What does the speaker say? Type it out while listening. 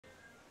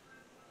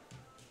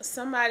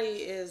somebody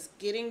is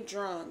getting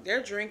drunk.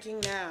 They're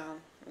drinking now,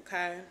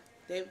 okay?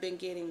 They've been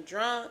getting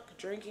drunk,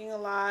 drinking a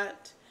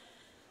lot,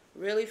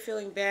 really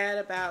feeling bad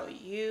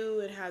about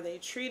you and how they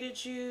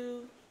treated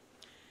you.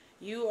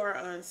 You are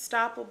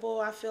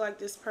unstoppable. I feel like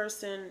this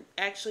person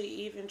actually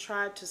even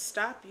tried to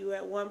stop you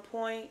at one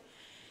point,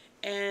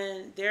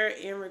 and they're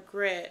in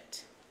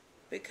regret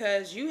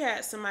because you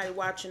had somebody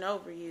watching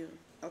over you,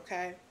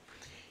 okay?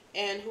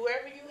 And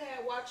whoever you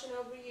had watching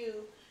over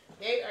you,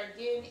 they are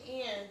getting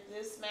in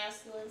this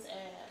masculine's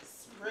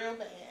ass real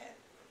bad,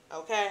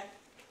 okay?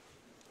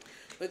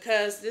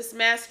 Because this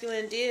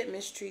masculine did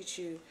mistreat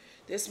you.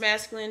 This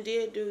masculine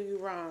did do you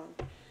wrong.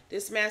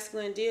 This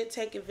masculine did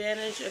take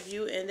advantage of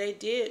you, and they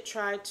did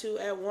try to,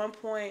 at one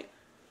point,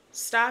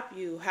 stop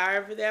you.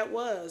 However that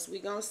was.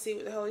 We're going to see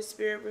what the Holy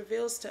Spirit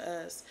reveals to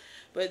us.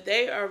 But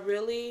they are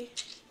really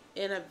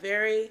in a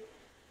very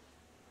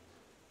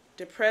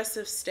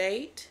depressive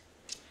state.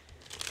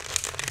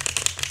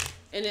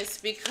 And it's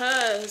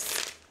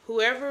because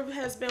whoever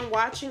has been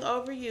watching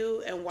over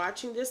you and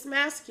watching this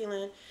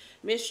masculine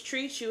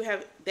mistreat you,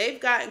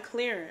 they've gotten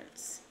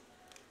clearance,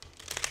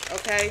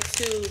 okay,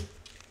 to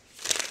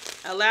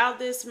allow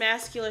this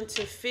masculine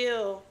to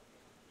feel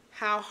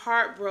how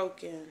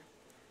heartbroken,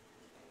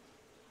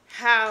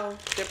 how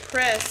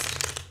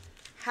depressed,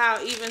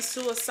 how even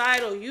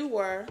suicidal you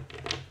were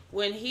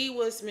when he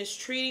was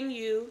mistreating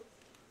you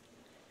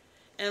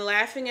and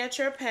laughing at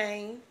your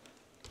pain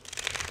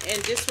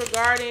and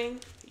disregarding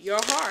your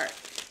heart,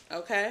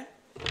 okay?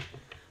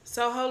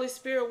 So, Holy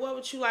Spirit, what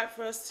would you like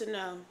for us to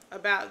know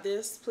about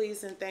this,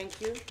 please and thank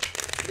you?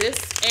 This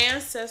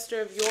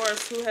ancestor of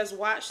yours who has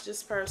watched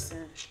this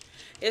person.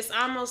 It's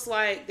almost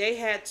like they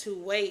had to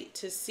wait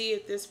to see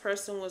if this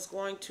person was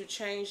going to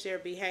change their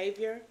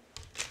behavior,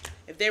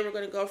 if they were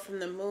going to go from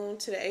the moon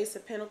to the Ace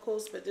of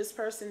Pentacles, but this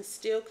person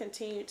still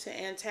continued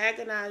to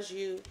antagonize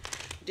you,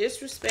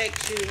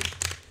 disrespect you,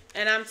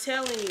 and I'm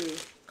telling you,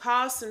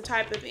 cause some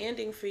type of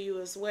ending for you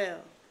as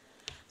well.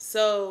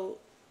 So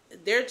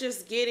they're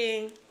just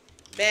getting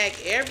back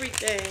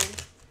everything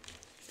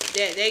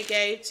that they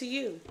gave to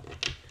you.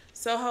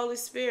 So Holy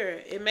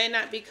Spirit, it may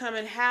not be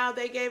coming how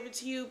they gave it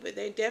to you, but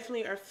they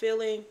definitely are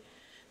feeling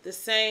the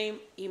same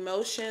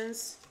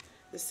emotions,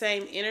 the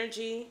same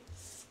energy.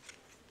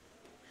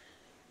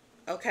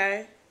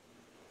 Okay?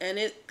 And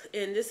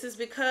this is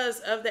because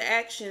of the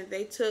action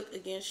they took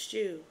against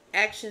you.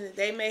 Action that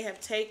they may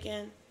have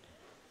taken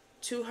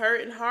to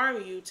hurt and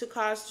harm you, to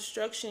cause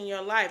destruction in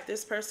your life.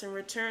 This person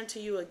returned to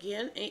you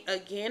again and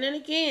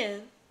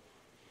again,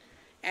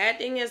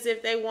 acting as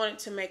if they wanted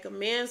to make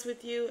amends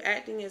with you,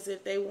 acting as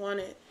if they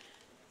wanted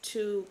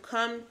to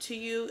come to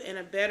you in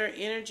a better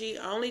energy,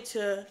 only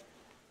to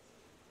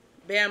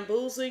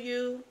bamboozle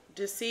you,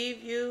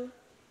 deceive you,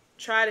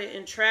 try to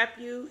entrap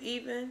you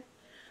even.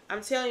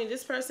 I'm telling you,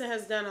 this person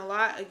has done a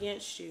lot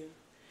against you.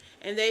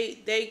 And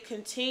they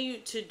continue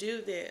to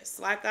do this.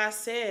 Like I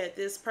said,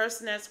 this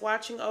person that's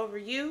watching over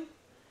you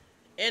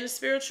in the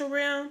spiritual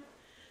realm,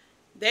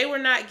 they were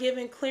not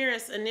given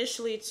clearance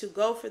initially to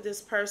go for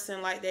this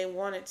person like they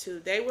wanted to.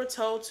 They were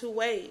told to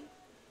wait.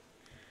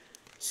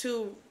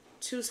 To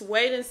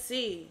wait and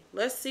see.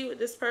 Let's see what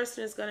this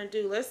person is going to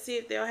do. Let's see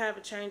if they'll have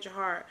a change of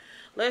heart.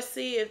 Let's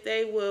see if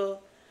they will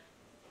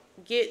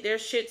get their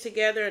shit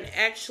together and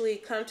actually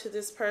come to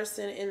this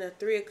person in the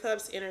Three of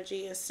Cups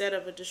energy instead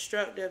of a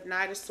destructive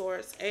Knight of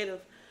Swords, Eight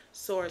of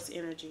Swords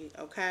energy,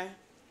 okay?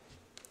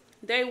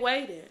 They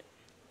waited.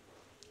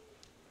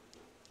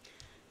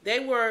 They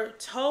were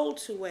told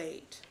to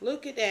wait.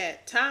 Look at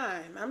that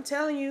time. I'm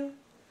telling you,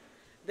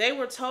 they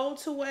were told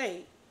to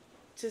wait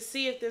to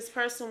see if this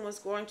person was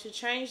going to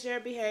change their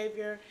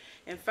behavior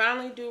and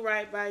finally do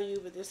right by you,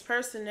 but this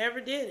person never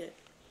did it.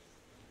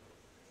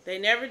 They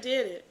never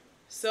did it.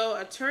 So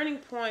a turning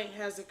point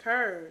has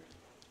occurred.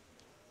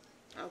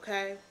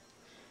 Okay?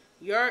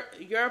 Your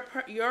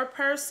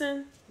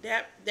person,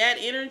 that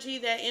energy,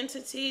 that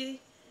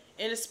entity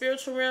in the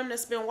spiritual realm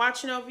that's been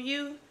watching over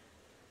you,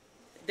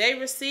 they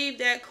received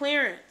that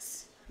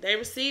clearance. They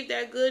received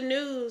that good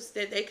news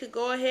that they could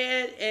go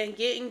ahead and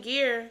get in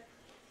gear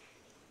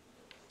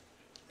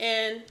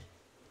and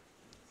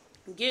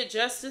get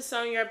justice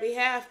on your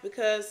behalf,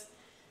 because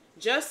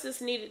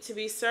justice needed to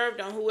be served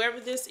on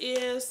whoever this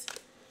is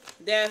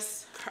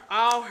that's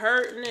all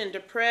hurting and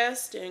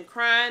depressed and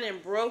crying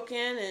and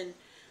broken and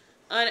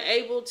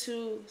unable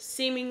to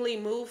seemingly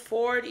move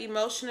forward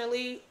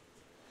emotionally.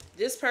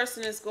 This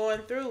person is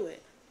going through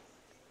it.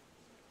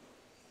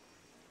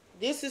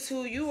 This is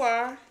who you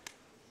are.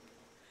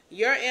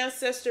 Your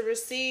ancestor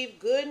received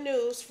good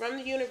news from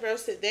the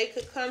universe that they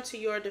could come to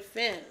your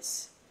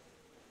defense,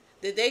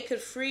 that they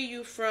could free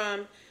you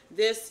from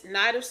this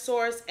Knight of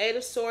Swords, Eight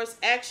of Swords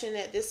action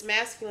that this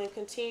masculine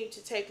continued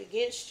to take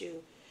against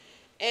you.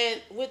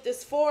 And with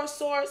this Four of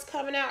Swords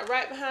coming out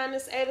right behind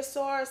this Eight of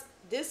Swords,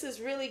 this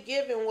is really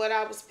giving what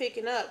I was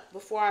picking up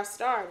before I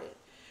started.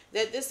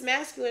 That this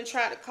masculine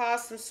tried to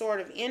cause some sort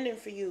of ending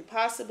for you.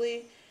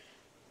 Possibly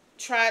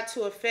tried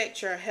to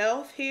affect your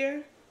health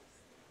here.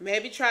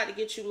 Maybe tried to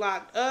get you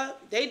locked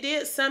up. They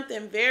did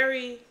something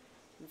very,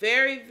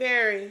 very,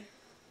 very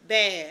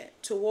bad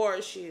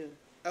towards you.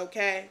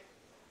 Okay?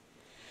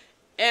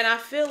 And I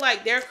feel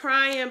like they're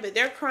crying, but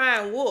they're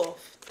crying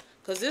wolf.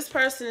 Because this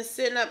person is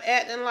sitting up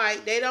acting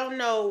like they don't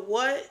know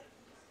what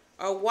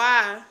or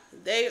why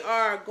they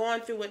are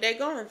going through what they're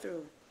going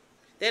through.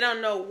 They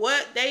don't know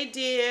what they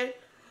did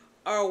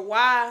or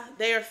why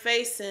they are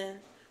facing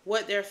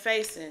what they're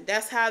facing.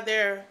 That's how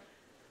they're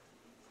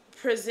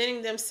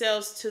presenting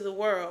themselves to the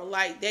world.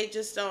 Like they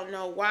just don't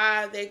know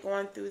why they're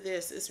going through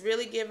this. It's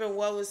really giving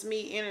woe is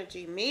me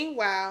energy.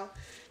 Meanwhile,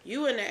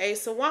 you in the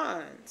Ace of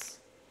Wands.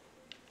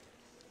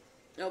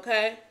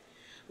 Okay?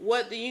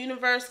 What the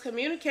universe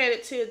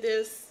communicated to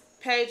this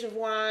Page of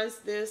Wands,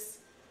 this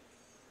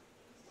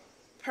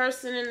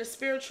person in the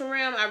spiritual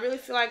realm, I really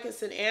feel like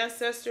it's an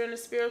ancestor in the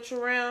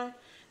spiritual realm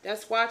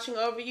that's watching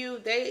over you.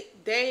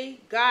 They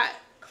got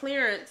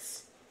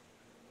clearance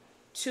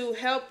to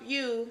help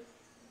you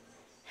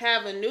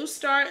have a new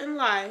start in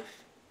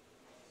life.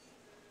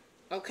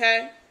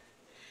 Okay?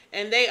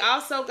 And they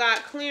also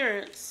got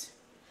clearance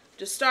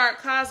to start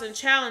causing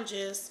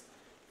challenges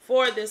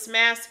for this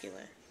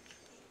masculine.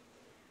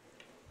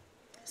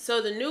 So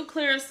the new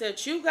clearance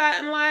that you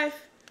got in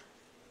life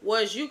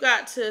was you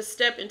got to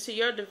step into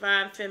your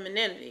divine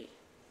femininity.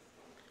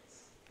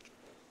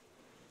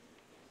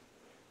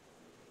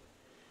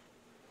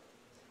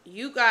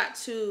 You got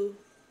to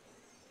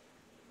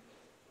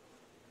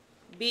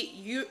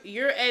be,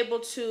 you're able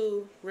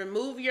to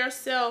remove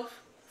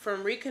yourself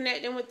from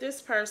reconnecting with this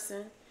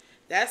person.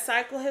 That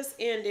cycle has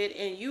ended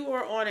and you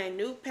are on a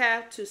new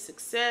path to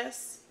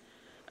success,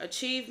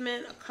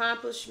 achievement,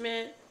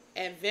 accomplishment,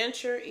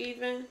 adventure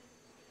even.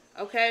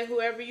 Okay,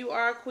 whoever you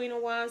are, Queen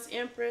of Wands,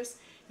 Empress,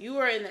 you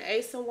are in the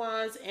Ace of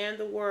Wands and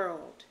the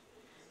World.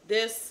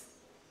 This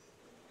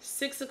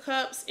Six of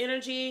Cups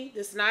energy,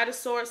 this Knight of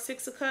Swords,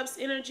 Six of Cups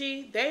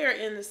energy, they are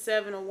in the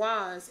Seven of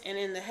Wands and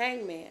in the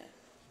Hangman.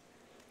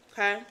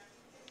 Okay?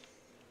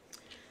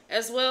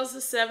 As well as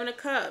the Seven of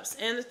Cups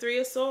and the Three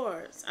of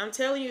Swords. I'm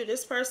telling you,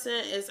 this person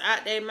is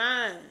out their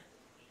mind.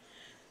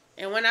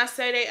 And when I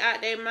say they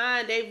out their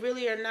mind, they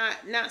really are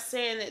not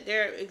saying that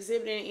they're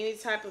exhibiting any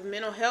type of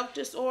mental health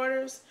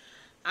disorders.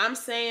 I'm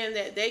saying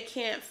that they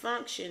can't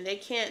function. They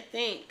can't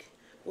think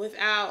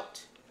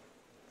without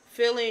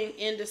feeling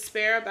in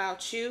despair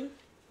about you,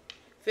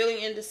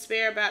 feeling in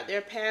despair about their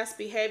past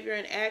behavior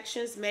and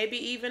actions, maybe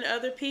even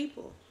other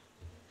people.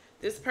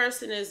 This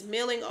person is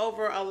milling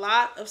over a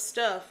lot of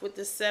stuff with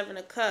the Seven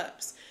of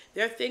Cups.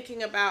 They're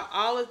thinking about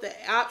all of the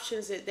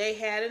options that they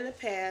had in the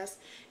past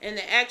and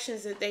the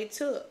actions that they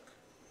took.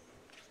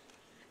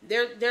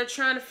 They're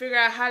trying to figure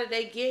out how did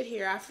they get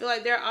here. I feel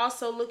like they're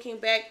also looking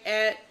back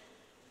at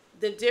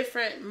the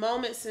different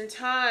moments in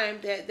time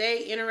that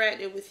they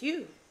interacted with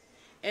you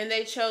and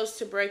they chose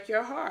to break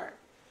your heart.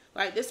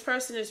 Like this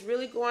person is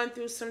really going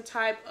through some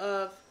type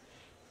of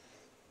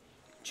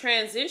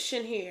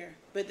transition here,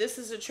 but this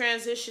is a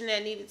transition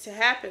that needed to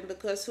happen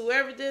because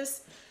whoever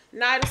this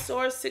Knight of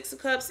Swords, Six of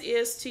Cups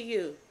is to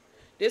you,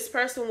 this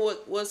person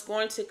was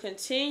going to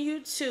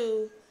continue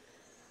to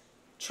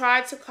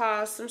try to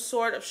cause some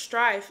sort of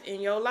strife in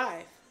your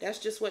life. That's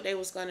just what they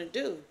was going to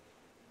do.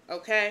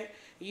 Okay?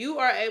 You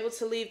are able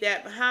to leave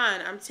that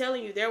behind. I'm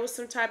telling you, there was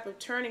some type of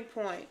turning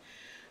point.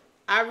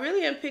 I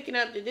really am picking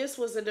up that this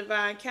was a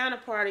divine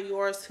counterpart of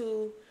yours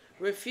who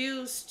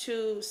refused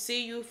to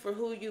see you for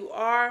who you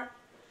are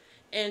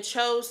and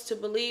chose to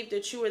believe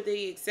that you were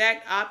the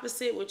exact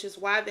opposite, which is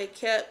why they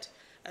kept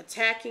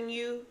attacking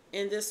you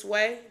in this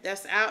way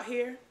that's out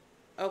here.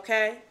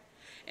 Okay?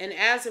 And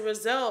as a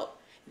result,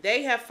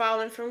 they have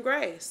fallen from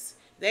grace.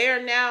 They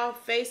are now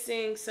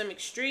facing some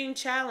extreme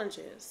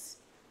challenges.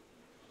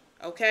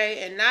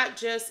 Okay? And not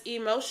just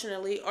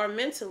emotionally or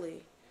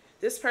mentally.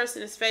 This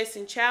person is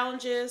facing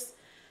challenges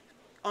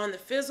on the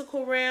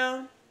physical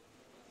realm.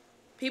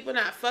 People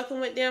not fucking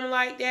with them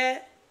like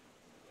that.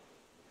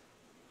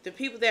 The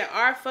people that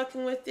are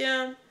fucking with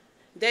them,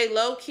 they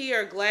low-key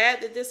are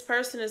glad that this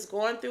person is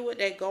going through what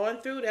they're going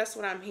through. That's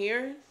what I'm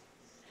hearing.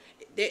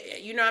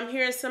 You know, I'm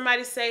hearing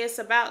somebody say it's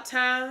about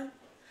time.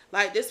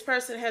 Like this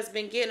person has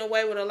been getting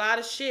away with a lot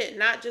of shit,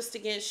 not just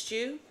against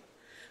you,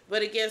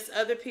 but against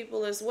other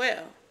people as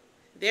well.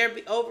 Their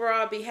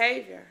overall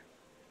behavior.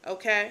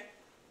 Okay?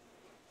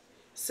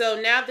 So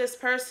now this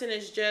person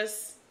is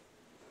just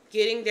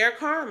getting their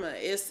karma.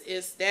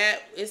 It's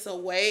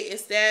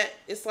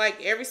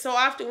like every so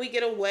often we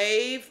get a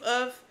wave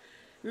of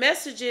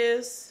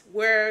messages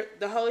where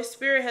the Holy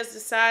Spirit has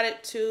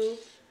decided to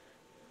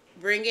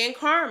bring in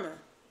karma.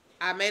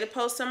 I made a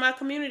post on my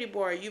community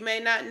board. You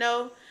may not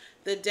know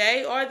the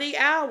day or the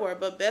hour,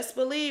 but best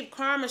believe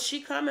karma,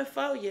 she coming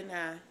for you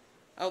now.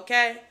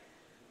 Okay?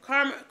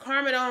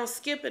 Karma don't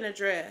skip an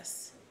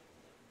address.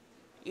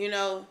 You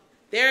know,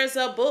 there's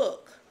a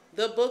book,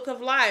 the book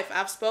of life.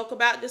 I've spoke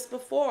about this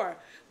before,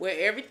 where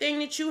everything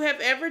that you have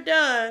ever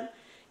done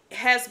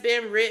has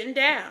been written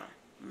down.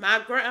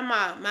 My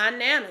grandma, my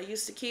nana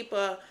used to keep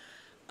a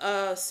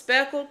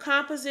speckled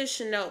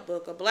composition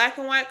notebook, a black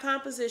and white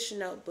composition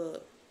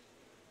notebook.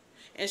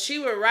 And she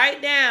would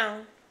write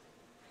down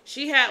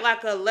She had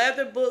like a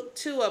leather book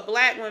too, a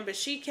black one, but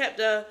she kept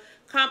a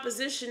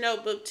composition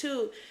notebook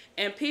too.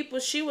 And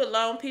she would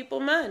loan people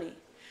money.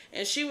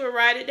 And she would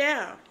write it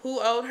down, who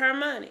owed her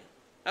money.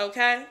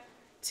 Okay?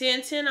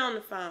 1010 on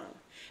the phone.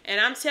 And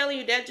I'm telling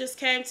you, that just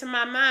came to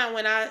my mind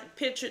when I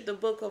pictured the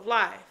book of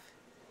life.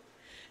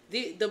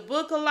 The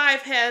book of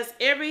life has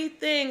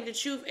everything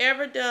that you've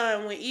ever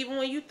done, even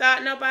when you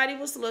thought nobody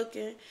was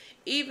looking,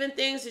 even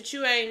things that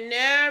you ain't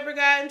never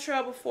got in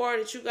trouble for,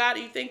 that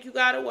you think you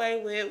got away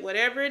with,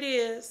 whatever it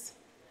is.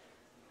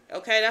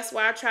 Okay, that's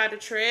why I try to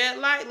tread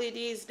lightly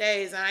these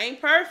days. I ain't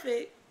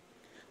perfect,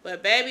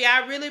 but baby,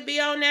 I really be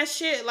on that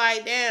shit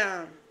like,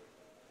 damn.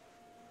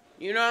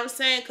 You know what I'm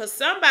saying? Because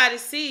somebody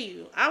see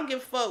you. I don't give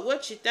a fuck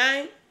what you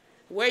think,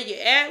 where you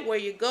at, where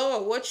you go,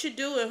 or what you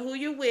do, and who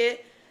you with.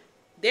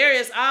 There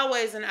is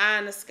always an eye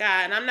in the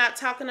sky. And I'm not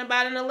talking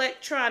about an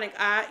electronic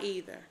eye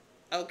either.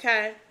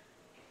 Okay?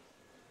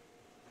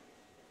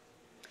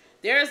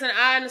 There is an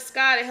eye in the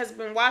sky that has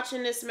been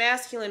watching this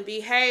masculine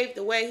behave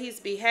the way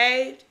he's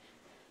behaved.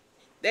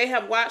 They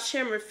have watched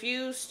him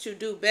refuse to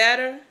do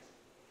better,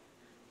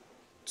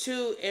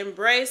 to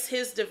embrace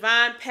his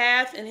divine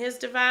path and his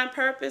divine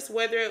purpose,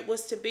 whether it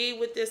was to be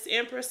with this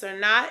empress or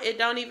not. It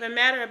don't even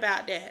matter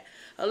about that.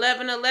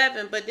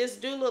 1111, but this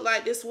do look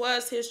like this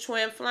was his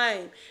twin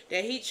flame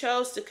that he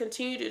chose to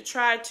continue to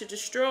try to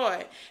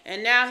destroy.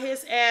 And now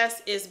his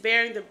ass is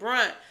bearing the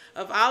brunt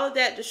of all of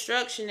that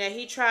destruction that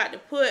he tried to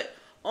put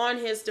on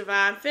his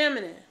divine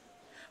feminine.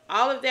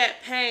 All of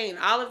that pain,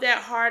 all of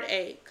that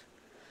heartache,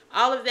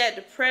 all of that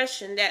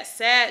depression, that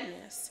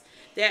sadness,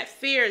 that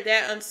fear,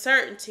 that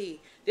uncertainty.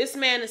 This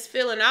man is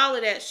feeling all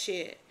of that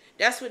shit.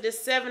 That's what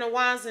this Seven of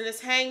Wands and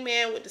this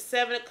Hangman with the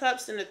Seven of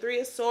Cups and the Three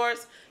of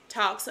Swords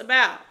talks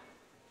about.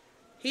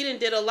 He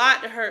did a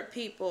lot to hurt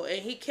people,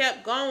 and he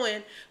kept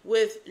going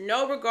with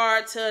no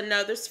regard to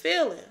another's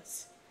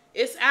feelings.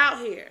 It's out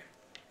here.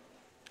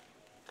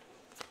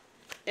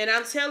 And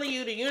I'm telling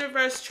you, the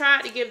universe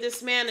tried to give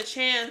this man a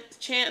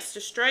chance to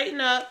straighten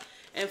up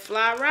and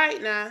fly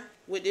right now.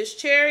 With this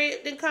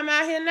chariot that come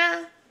out here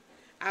now,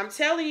 I'm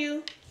telling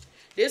you,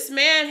 this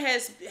man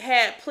has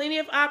had plenty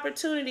of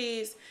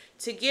opportunities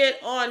to get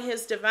on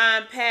his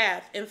divine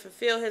path and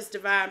fulfill his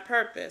divine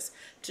purpose.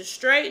 To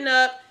straighten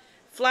up,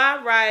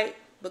 fly right,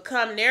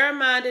 become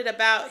narrow-minded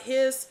about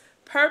his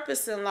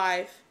purpose in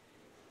life,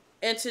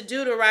 and to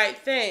do the right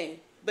thing.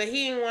 But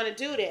he didn't want to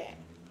do that.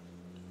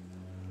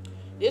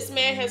 This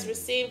man has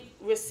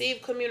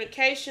received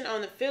communication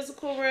on the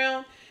physical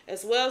realm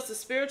as well as the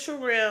spiritual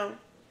realm,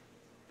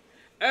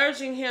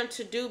 urging him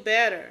to do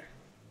better,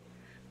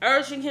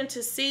 urging him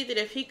to see that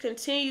if he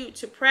continued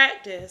to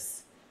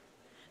practice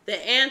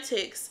the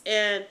antics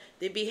and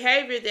the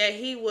behavior that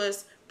he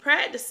was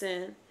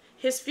practicing,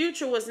 his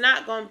future was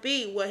not going to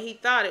be what he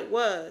thought it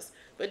was.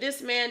 But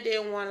this man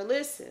didn't want to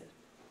listen.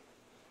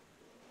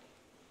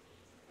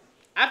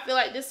 I feel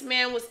like this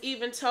man was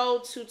even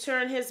told to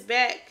turn his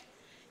back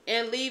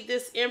and leave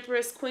this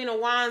Empress, Queen of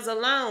Wands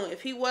alone.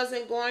 If he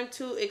wasn't going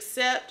to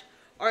accept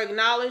or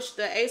acknowledge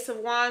the Ace of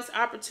Wands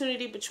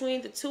opportunity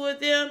between the two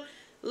of them,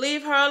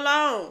 leave her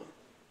alone.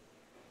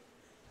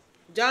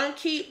 Don't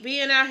keep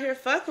being out here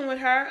fucking with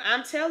her.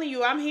 I'm telling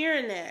you, I'm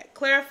hearing that.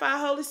 Clarify,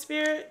 Holy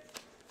Spirit.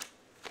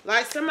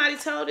 Like somebody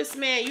told this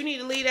man, you need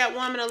to leave that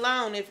woman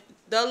alone. If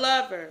the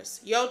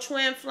lovers, your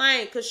twin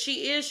flame, because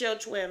she is your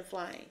twin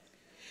flame.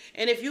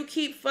 And if you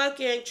keep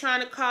fucking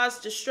trying to cause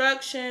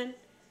destruction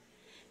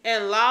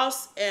and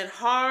loss and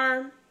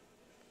harm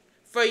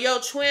for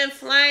your twin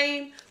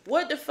flame,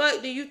 what the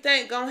fuck do you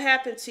think gonna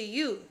happen to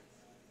you?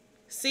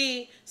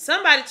 See,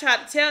 somebody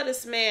tried to tell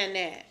this man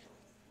that.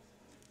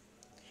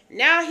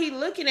 Now he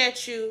looking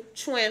at you,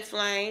 twin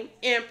flame,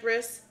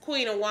 Empress,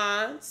 Queen of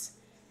Wands,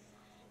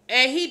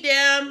 and he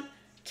damn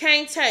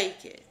can't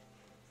take it.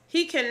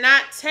 He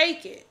cannot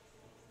take it.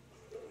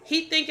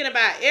 He thinking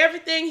about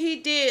everything he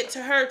did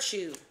to hurt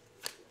you,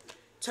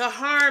 to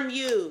harm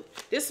you.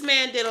 This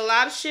man did a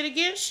lot of shit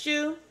against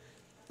you.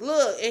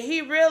 Look, and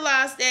he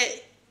realized that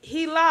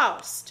he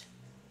lost.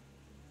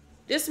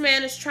 This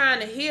man is trying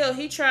to heal.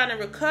 He trying to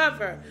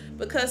recover.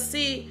 Because,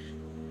 see,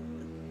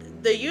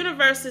 the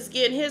universe is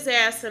getting his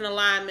ass in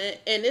alignment,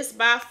 and it's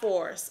by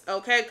force,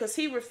 okay? Because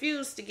he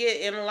refused to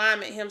get in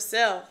alignment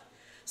himself.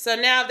 So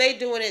now they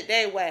doing it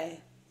their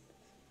way.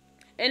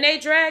 And they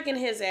dragging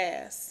his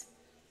ass.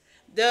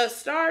 The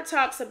star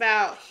talks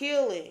about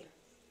healing.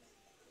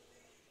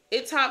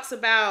 It talks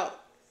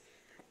about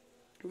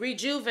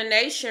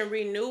rejuvenation,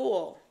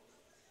 renewal.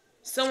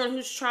 Someone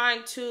who's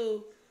trying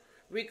to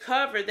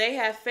recover. They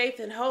have faith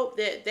and hope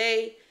that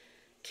they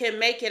can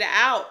make it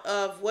out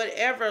of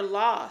whatever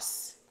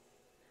loss,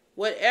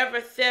 whatever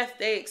theft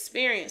they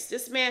experience.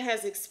 This man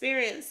has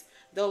experienced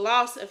the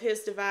loss of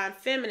his divine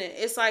feminine.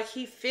 It's like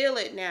he feel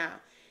it now.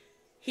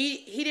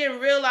 He didn't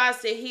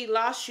realize that he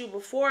lost you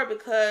before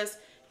because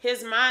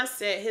his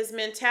mindset, his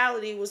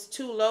mentality was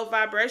too low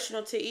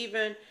vibrational to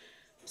even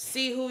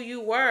see who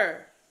you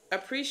were,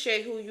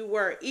 appreciate who you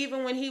were.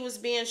 Even when he was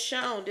being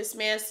shown, this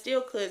man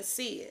still couldn't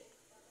see it.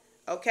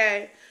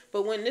 Okay?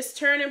 But when this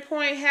turning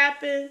point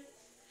happened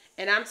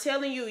And I'm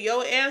telling you,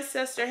 your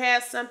ancestor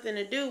has something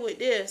to do with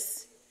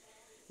this.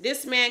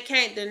 This man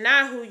can't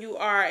deny who you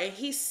are, and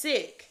he's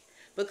sick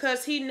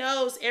because he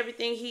knows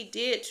everything he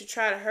did to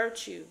try to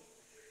hurt you,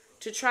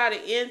 to try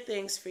to end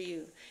things for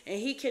you.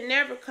 And he can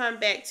never come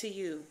back to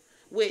you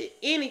with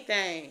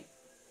anything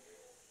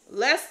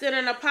less than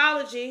an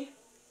apology.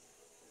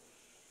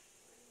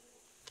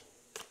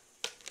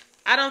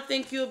 I don't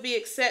think you'll be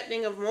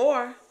accepting of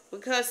more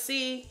because,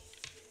 see,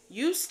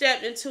 you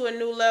stepped into a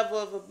new level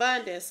of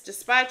abundance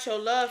despite your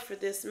love for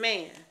this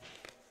man.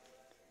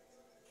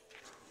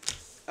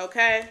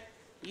 Okay?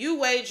 You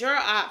weighed your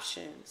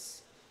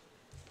options.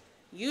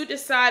 You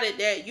decided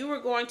that you were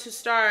going to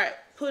start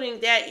putting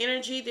that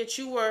energy that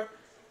you were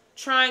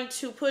trying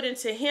to put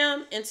into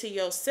him, into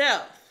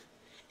yourself.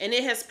 And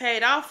it has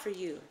paid off for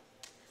you.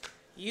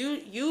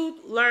 You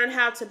learned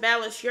how to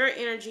balance your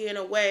energy in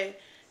a way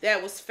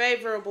that was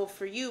favorable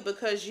for you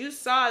because you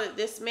saw that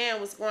this man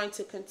was going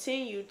to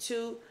continue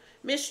to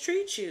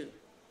mistreat you.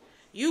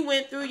 You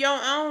went through your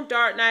own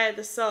dark night of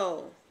the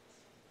soul.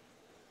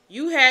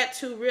 You had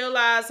to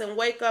realize and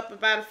wake up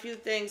about a few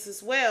things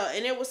as well.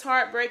 And it was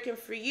heartbreaking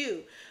for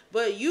you.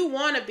 But you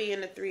want to be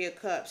in the Three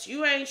of Cups.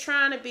 You ain't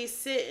trying to be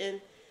sitting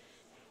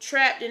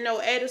trapped in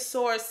no Eight of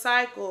Swords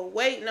cycle,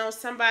 waiting on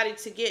somebody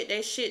to get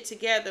their shit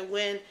together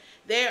when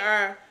they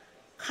are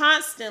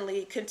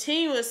constantly,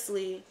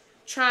 continuously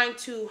trying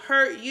to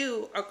hurt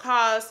you or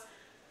cause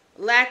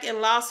lack and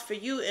loss for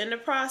you in the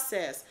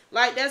process.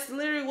 Like, that's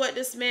literally what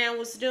this man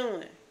was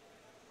doing.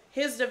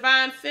 His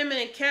divine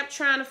feminine kept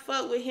trying to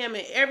fuck with him,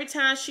 and every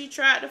time she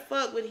tried to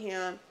fuck with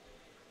him,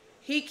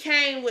 he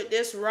came with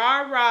this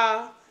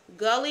rah-rah,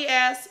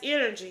 gully-ass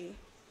energy.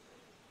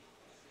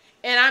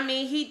 And I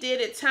mean, he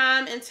did it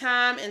time and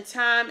time and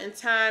time and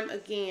time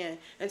again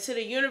until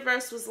the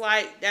universe was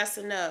like, that's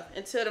enough.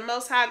 Until the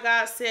Most High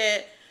God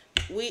said,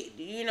 we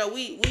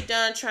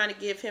done trying to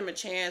give him a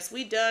chance.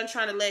 We done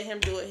trying to let him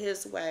do it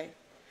his way.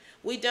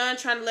 We done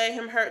trying to let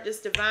him hurt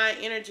this divine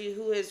energy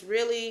who has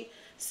really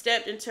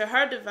stepped into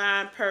her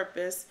divine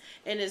purpose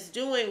and is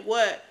doing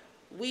what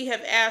we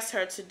have asked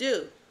her to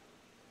do.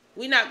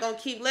 We're not going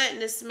to keep letting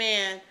this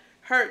man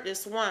hurt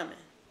this woman.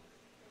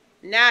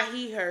 Now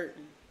he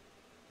hurting.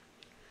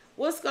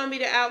 What's going to be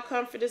the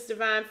outcome for this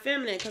divine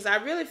feminine? Because I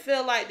really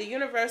feel like the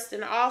universe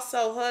then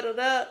also huddled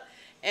up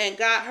and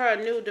got her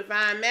a new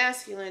divine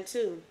masculine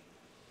too.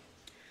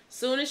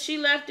 Soon as she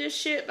left this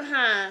shit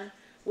behind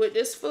with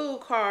this Fool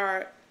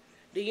card,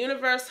 the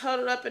universe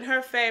huddled up in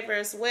her favor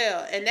as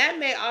well. And that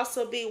may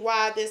also be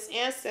why this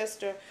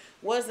ancestor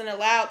wasn't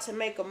allowed to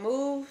make a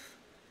move.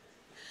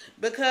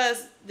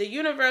 Because the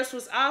universe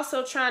was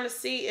also trying to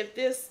see if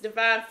this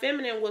divine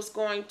feminine was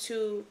going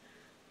to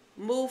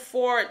move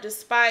forward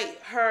despite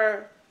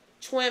her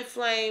twin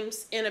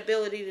flame's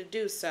inability to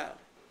do so.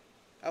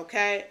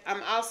 Okay?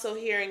 I'm also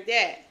hearing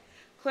that.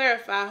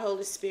 Clarify,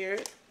 Holy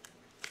Spirit.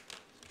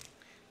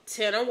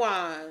 Ten of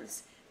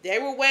Wands. They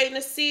were waiting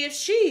to see if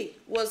she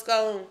was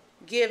going to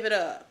give it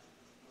up.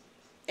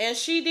 And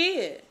she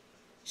did.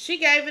 She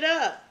gave it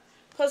up.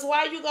 Because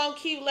why you going to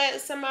keep letting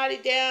somebody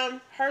down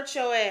hurt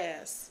your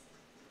ass?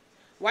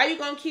 Why you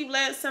going to keep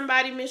letting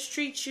somebody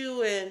mistreat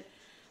you and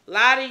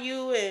lie to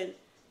you and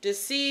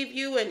deceive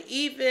you and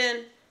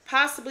even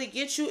possibly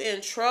get you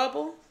in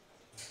trouble?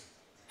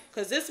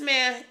 Because this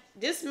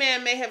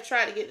man may have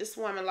tried to get this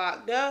woman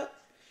locked up.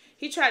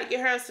 He tried to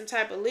get her in some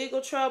type of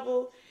legal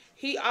trouble.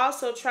 He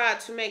also tried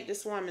to make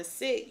this woman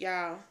sick,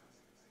 y'all.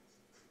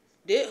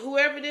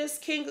 Whoever this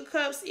King of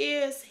Cups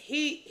is,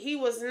 he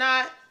was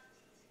not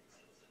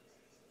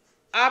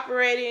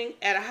operating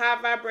at a high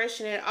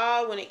vibration at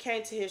all when it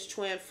came to his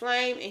twin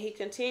flame, and he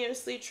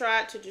continuously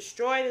tried to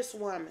destroy this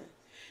woman.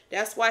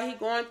 That's why he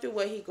going through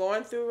what he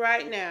going through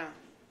right now.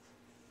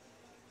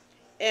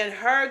 And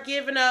her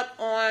giving up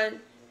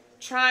on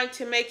trying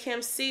to make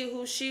him see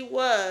who she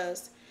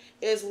was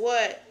is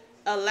what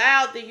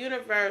allowed the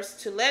universe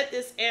to let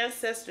this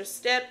ancestor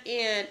step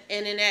in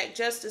and enact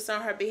justice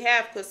on her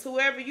behalf. Because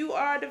whoever you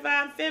are,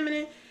 divine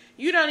feminine,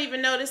 you don't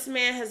even know this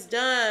man has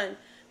done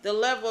the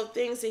level of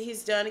things that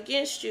he's done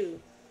against you.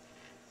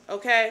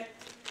 Okay?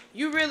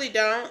 You really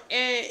don't.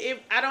 And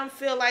I don't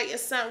feel like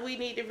it's something we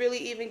need to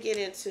really even get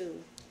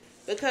into.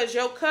 Because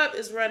your cup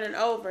is running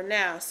over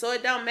now. So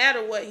it don't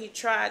matter what he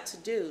tried to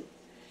do.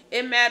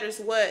 It matters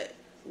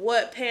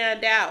what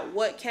panned out,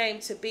 what came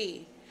to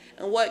be.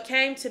 And what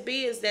came to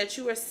be is that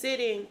you are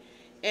sitting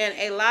in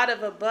a lot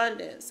of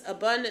abundance.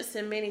 Abundance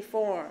in many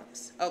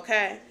forms.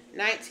 Okay?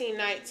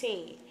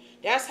 1919.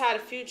 That's how the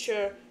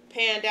future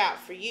panned out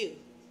for you.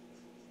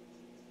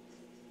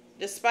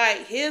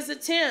 Despite his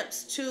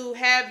attempts to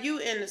have you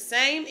in the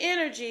same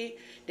energy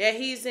that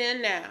he's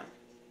in now.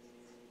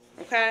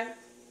 Okay?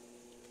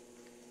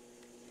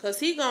 Because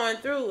he going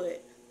through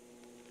it.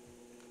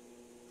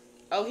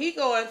 Oh, he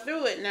going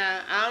through it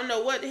now. I don't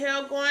know what the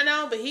hell going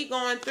on, but he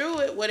going through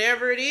it,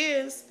 whatever it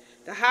is.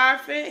 The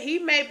Hierophant, he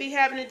may be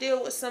having to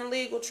deal with some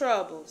legal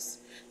troubles.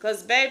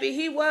 Because, baby,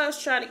 he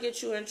was trying to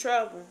get you in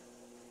trouble.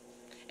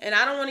 And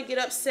I don't want to get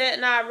upset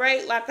and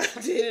irate like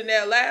I did in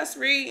that last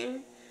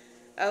reading.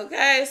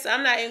 Okay, so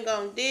I'm not even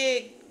going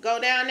to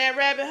go down that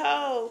rabbit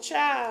hole.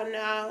 Child,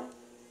 no.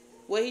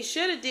 What he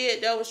should have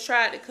did, though, was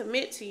try to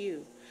commit to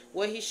you.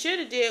 What he should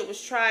have did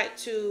was try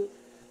to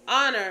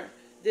honor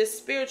this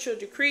spiritual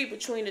decree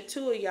between the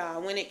two of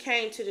y'all when it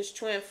came to this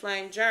twin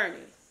flame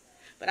journey.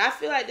 But I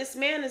feel like this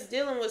man is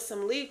dealing with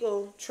some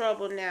legal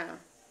trouble now.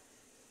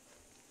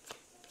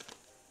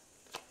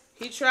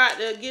 He tried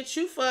to get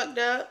you fucked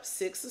up.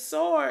 6 of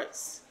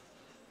Swords.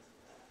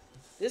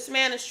 This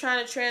man is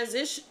trying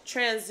to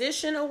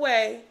transition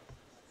away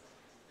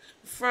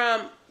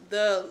from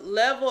the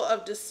level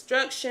of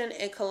destruction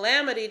and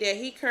calamity that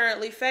he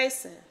currently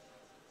facing.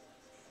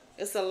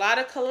 It's a lot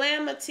of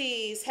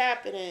calamities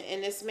happening in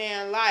this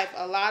man's life.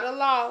 A lot of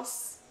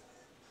loss.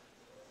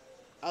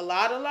 A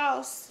lot of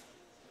loss.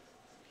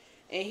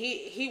 And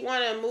he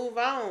want to move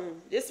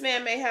on. This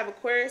man may have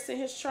Aquarius in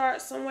his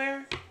chart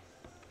somewhere.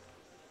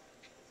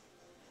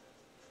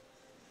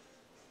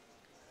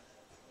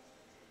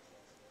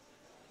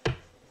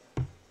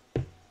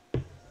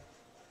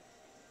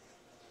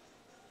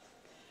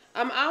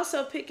 I'm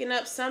also picking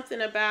up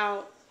something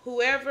about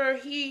whoever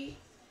he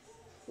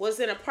was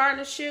in a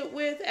partnership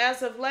with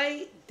as of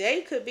late.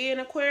 They could be an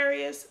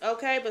Aquarius,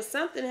 okay? But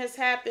something has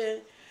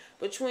happened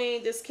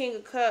between this King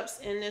of Cups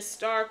and this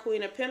Star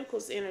Queen of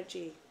Pentacles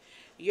energy.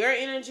 Your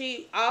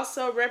energy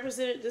also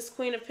represented this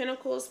Queen of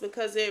Pentacles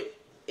because it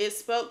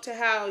spoke to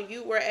how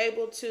you were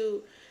able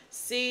to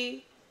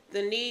see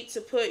the need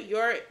to put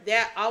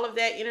all of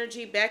that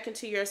energy back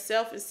into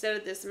yourself instead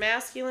of this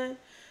masculine.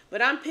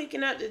 But I'm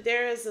picking up that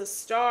there is a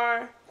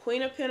Star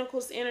Queen of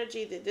Pentacles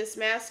energy that this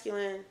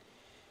masculine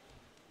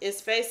is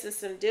facing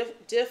some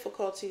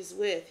difficulties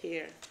with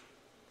here.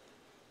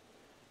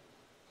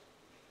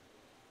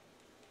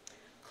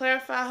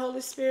 Clarify,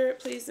 Holy Spirit,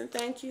 please and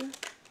thank you.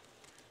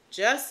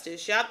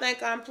 Justice. Y'all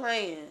think I'm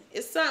playing.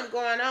 It's something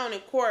going on in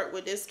court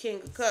with this King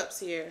of Cups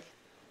here.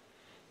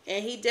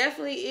 And he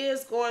definitely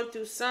is going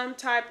through some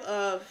type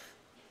of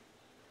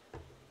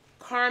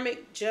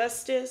karmic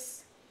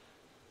justice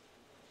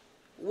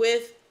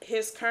with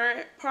his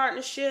current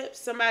partnership.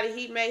 Somebody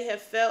he may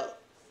have felt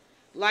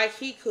like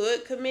he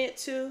could commit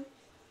to.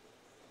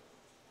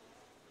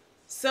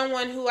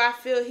 Someone who I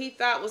feel he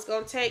thought was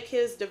going to take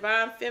his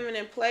divine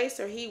feminine place,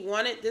 or he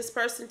wanted this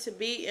person to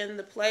be in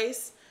the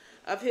place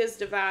of his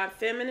divine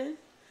feminine.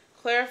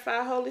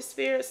 Clarify, Holy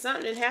Spirit.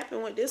 Something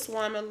happened with this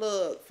woman.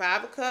 Look,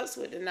 5 of Cups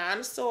with the 9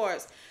 of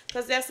Swords.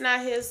 Because that's not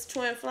his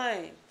twin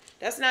flame.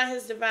 That's not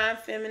his divine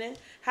feminine.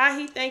 How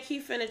he think he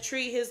finna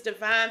treat his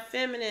divine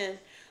feminine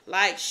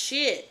like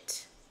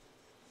shit?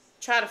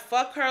 Try to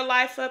fuck her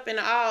life up and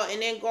all,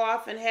 and then go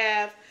off and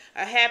have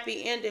a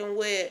happy ending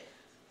with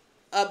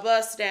a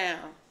bust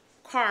down,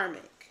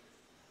 karmic,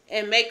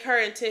 and make her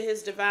into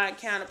his divine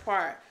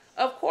counterpart.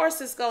 Of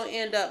course it's going to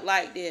end up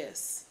like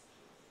this.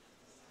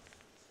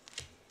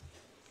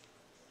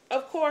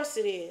 Of course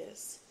it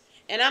is.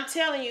 And I'm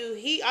telling you,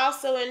 he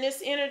also in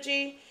this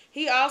energy,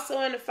 he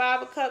also in the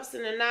 5 of Cups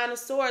and the 9 of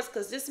Swords,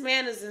 because this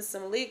man is in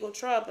some legal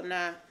trouble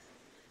now.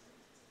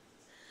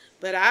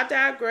 But I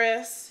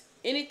digress.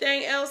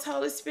 Anything else,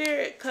 Holy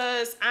Spirit?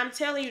 Because I'm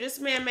telling you, this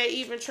man may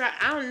even try.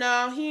 I don't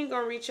know. He ain't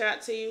going to reach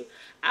out to you.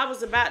 I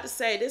was about to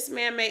say, this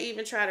man may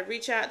even try to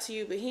reach out to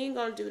you, but he ain't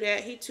going to do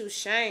that. He too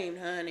shamed,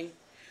 honey.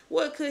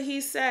 What could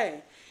he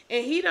say?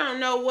 And he don't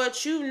know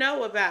what you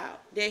know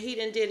about that he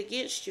done did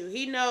against you.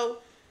 He know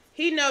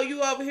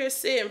you over here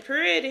sitting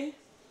pretty,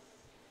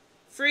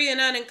 free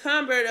and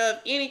unencumbered of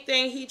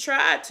anything he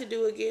tried to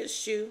do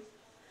against you.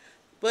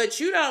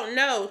 But you don't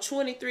know,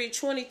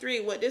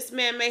 2323, what this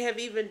man may have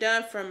even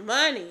done for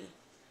money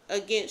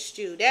against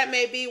you. That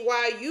may be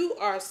why you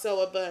are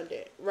so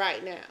abundant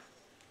right now.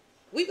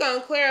 We're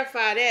going to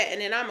clarify that, and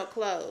then I'm going to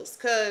close.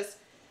 Because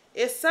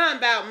it's something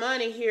about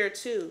money here,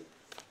 too.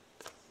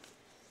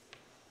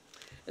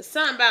 It's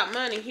something about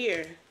money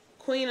here.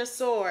 Queen of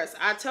Swords.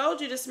 I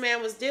told you this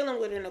man was dealing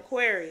with an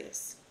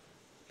Aquarius.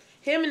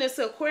 Him and this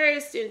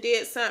Aquarius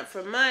did something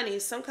for money.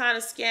 Some kind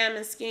of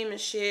scamming, scheming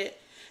shit.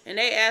 And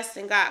they asked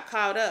and got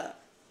caught up.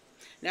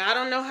 Now, I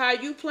don't know how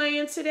you play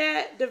into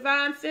that,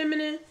 divine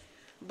feminine.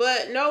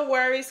 But no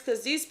worries,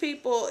 because these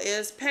people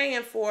is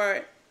paying for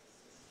it.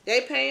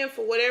 They paying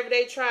for whatever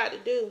they tried to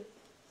do.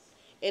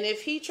 And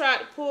if he tried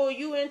to pull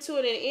you into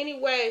it in any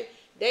way,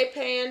 they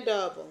paying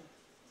double.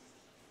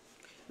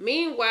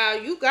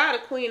 Meanwhile, you got a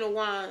Queen of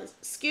Wands.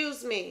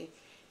 Excuse me.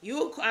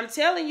 I'm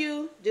telling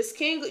you,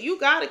 you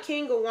got a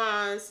King of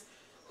Wands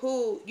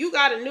who, you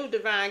got a new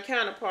divine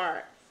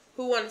counterpart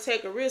who want to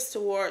take a risk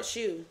towards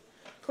you.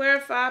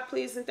 Clarify,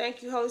 please, and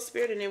thank you, Holy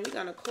Spirit. And then we're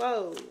going to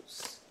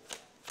close.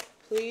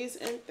 Please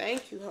and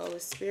thank you, Holy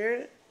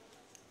Spirit.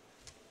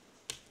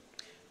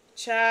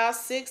 Child,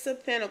 6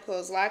 of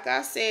Pentacles. Like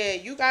I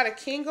said, you got a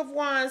King of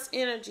Wands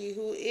energy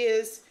who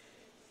is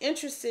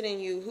interested in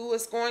you, who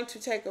is going to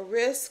take a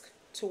risk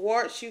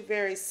towards you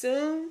very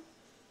soon.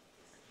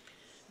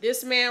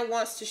 This man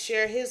wants to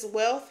share his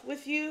wealth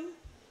with you.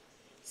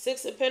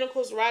 6 of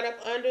Pentacles right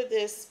up under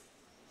this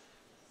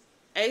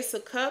Ace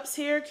of Cups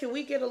here. Can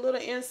we get a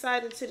little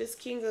insight into this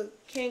King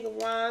of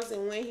Wands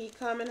and when he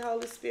coming,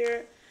 Holy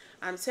Spirit?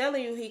 I'm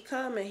telling you, he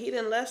coming. He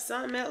done left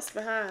something else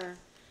behind.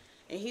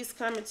 And he's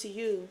coming to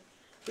you.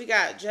 We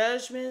got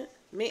judgment.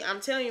 I'm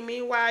telling you,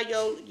 meanwhile,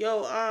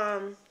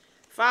 your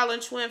fallen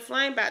twin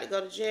flame about to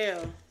go to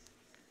jail.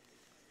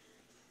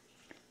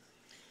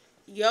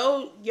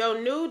 Your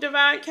new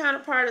divine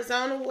counterpart is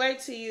on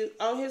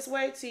his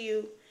way to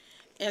you.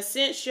 And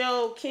since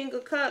your King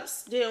of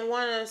Cups didn't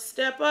want to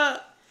step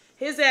up,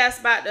 his ass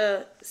about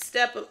to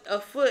step a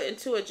foot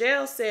into a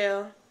jail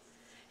cell.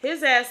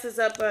 His ass is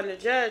up under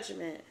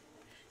judgment.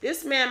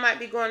 This man might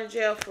be going to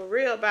jail for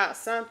real about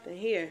something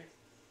here.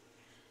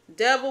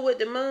 Devil with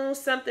the moon,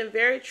 something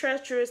very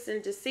treacherous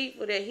and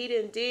deceitful that he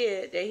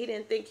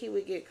didn't think he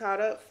would get caught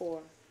up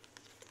for.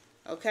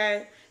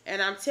 Okay?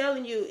 And I'm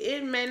telling you,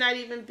 it may not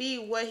even be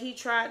what he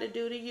tried to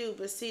do to you.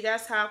 But see,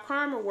 that's how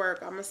karma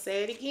works. I'm going to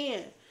say it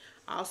again.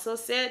 I also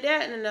said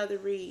that in another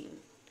reading.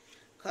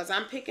 Because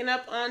I'm picking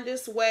up on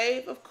this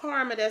wave of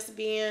karma that's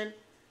being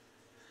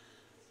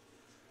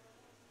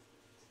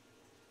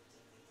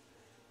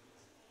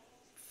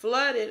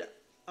flooded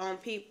on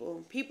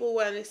people. People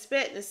weren't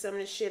expecting some of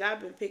the shit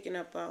I've been picking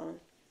up on.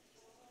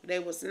 They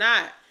was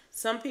not.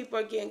 Some people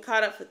are getting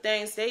caught up for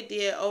things they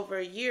did over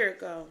a year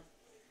ago.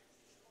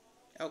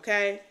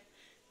 Okay?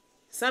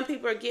 Some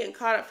people are getting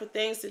caught up for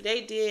things that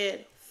they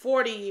did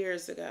 40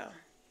 years ago.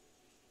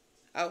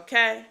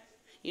 Okay?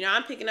 You know,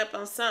 I'm picking up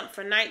on something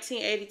for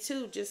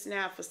 1982 just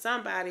now for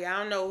somebody. I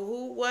don't know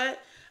who,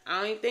 what. I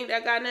don't even think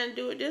that got nothing to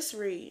do with this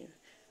reading.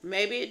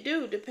 Maybe it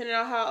do, depending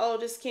on how old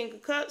this King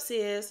of Cups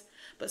is.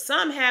 But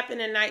something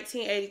happened in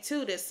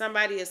 1982 that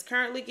somebody is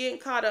currently getting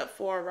caught up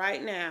for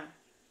right now.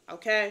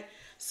 Okay?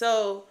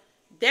 So,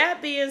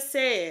 that being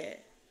said,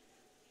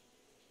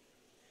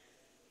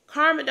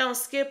 karma don't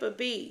skip a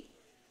beat.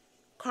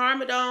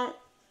 Karma don't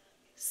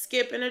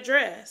skip an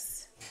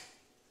address.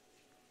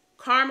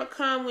 Karma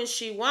come when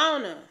she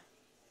wanna.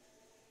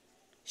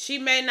 She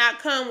may not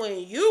come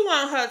when you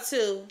want her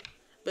to,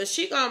 but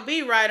she gonna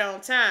be right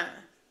on time.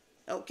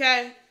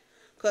 Okay?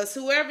 Because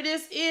whoever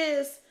this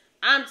is,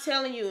 I'm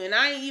telling you, and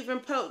I ain't even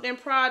poked and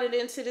prodded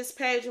into this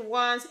page of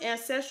Wands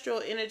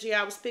ancestral energy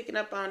I was picking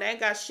up on. That ain't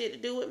got shit to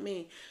do with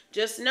me.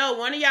 Just know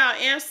one of y'all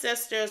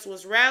ancestors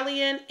was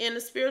rallying in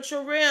the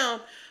spiritual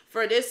realm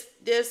for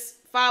this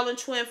fallen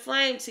twin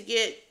flame to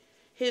get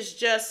his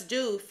just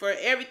due for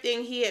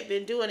everything he had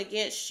been doing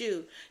against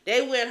you.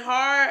 They went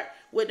hard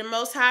with the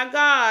Most High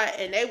God,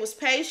 and they was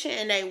patient,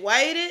 and they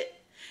waited.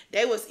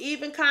 They was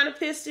even kind of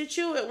pissed at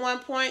you at one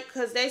point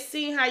because they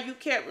seen how you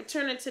kept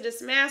returning to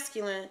this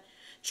masculine,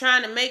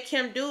 trying to make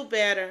him do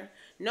better,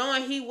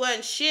 knowing he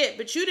wasn't shit,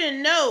 but you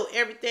didn't know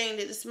everything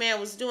that this man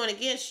was doing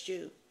against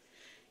you.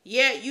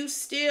 Yet you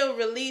still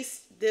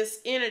released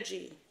this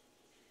energy.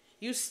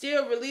 You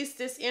still released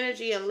this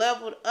energy and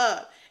leveled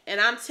up. And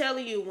I'm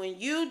telling you, when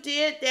you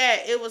did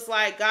that, it was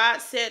like God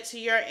said to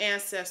your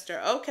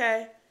ancestor,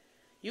 okay,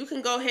 you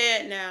can go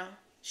ahead now.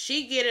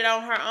 She get it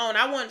on her own.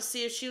 I wanted to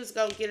see if she was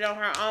going to get it on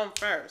her own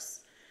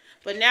first.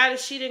 But now that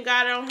she done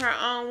got it on her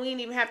own, we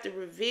didn't even have to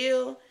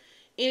reveal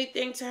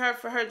anything to her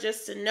for her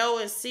just to know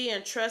and see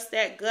and trust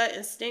that gut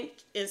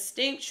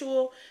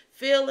instinctual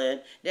feeling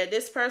that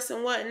this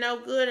person wasn't no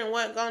good and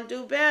wasn't going to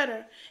do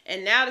better.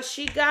 And now that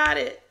she got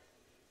it,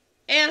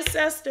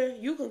 ancestor,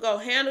 you can go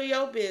handle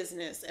your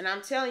business. And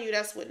I'm telling you,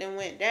 that's what then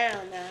went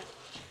down now.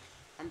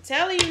 I'm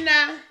telling you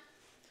now.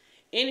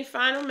 Any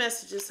final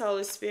messages,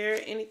 Holy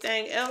Spirit?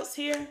 Anything else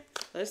here?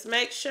 Let's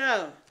make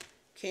sure.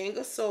 King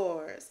of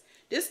Swords.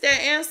 This that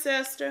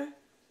ancestor.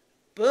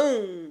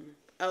 Boom.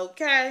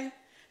 Okay.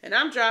 And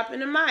I'm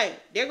dropping the mic.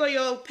 There go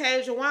your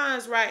page of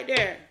wands right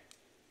there.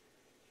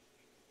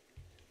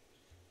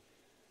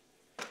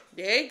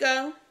 There you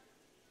go.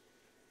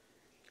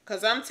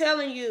 Because I'm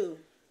telling you,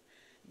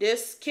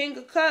 this King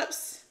of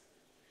Cups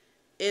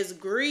is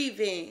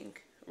grieving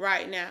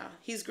right now.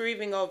 He's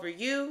grieving over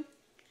you.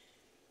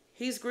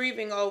 He's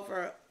grieving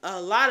over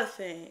a lot of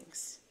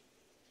things.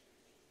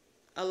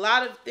 A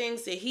lot of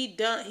things that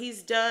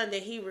he's done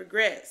that he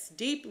regrets,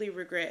 deeply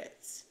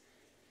regrets.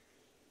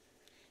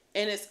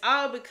 And it's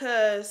all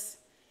because,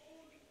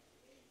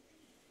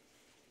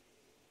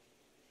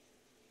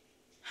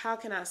 how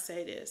can I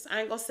say this?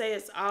 I ain't going to say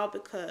it's all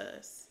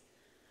because.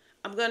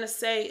 I'm going to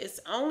say it's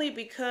only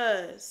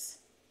because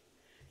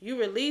you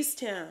released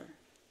him.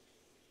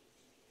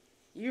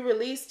 You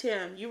released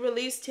him. You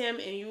released him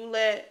and you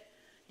let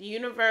the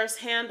universe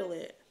handle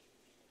it.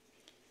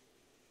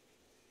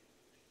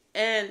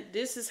 And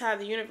this is how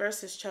the universe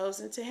has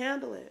chosen to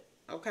handle it.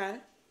 Okay?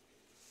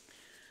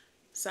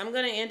 So I'm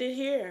going to end it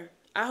here.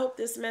 I hope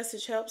this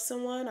message helps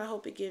someone. I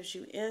hope it gives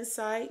you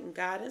insight and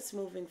guidance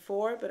moving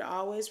forward. But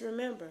always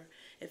remember,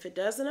 if it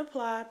doesn't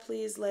apply,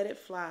 please let it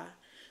fly.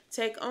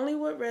 Take only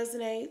what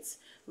resonates.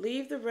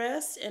 Leave the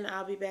rest. And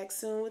I'll be back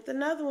soon with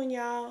another one,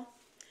 y'all.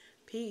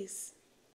 Peace.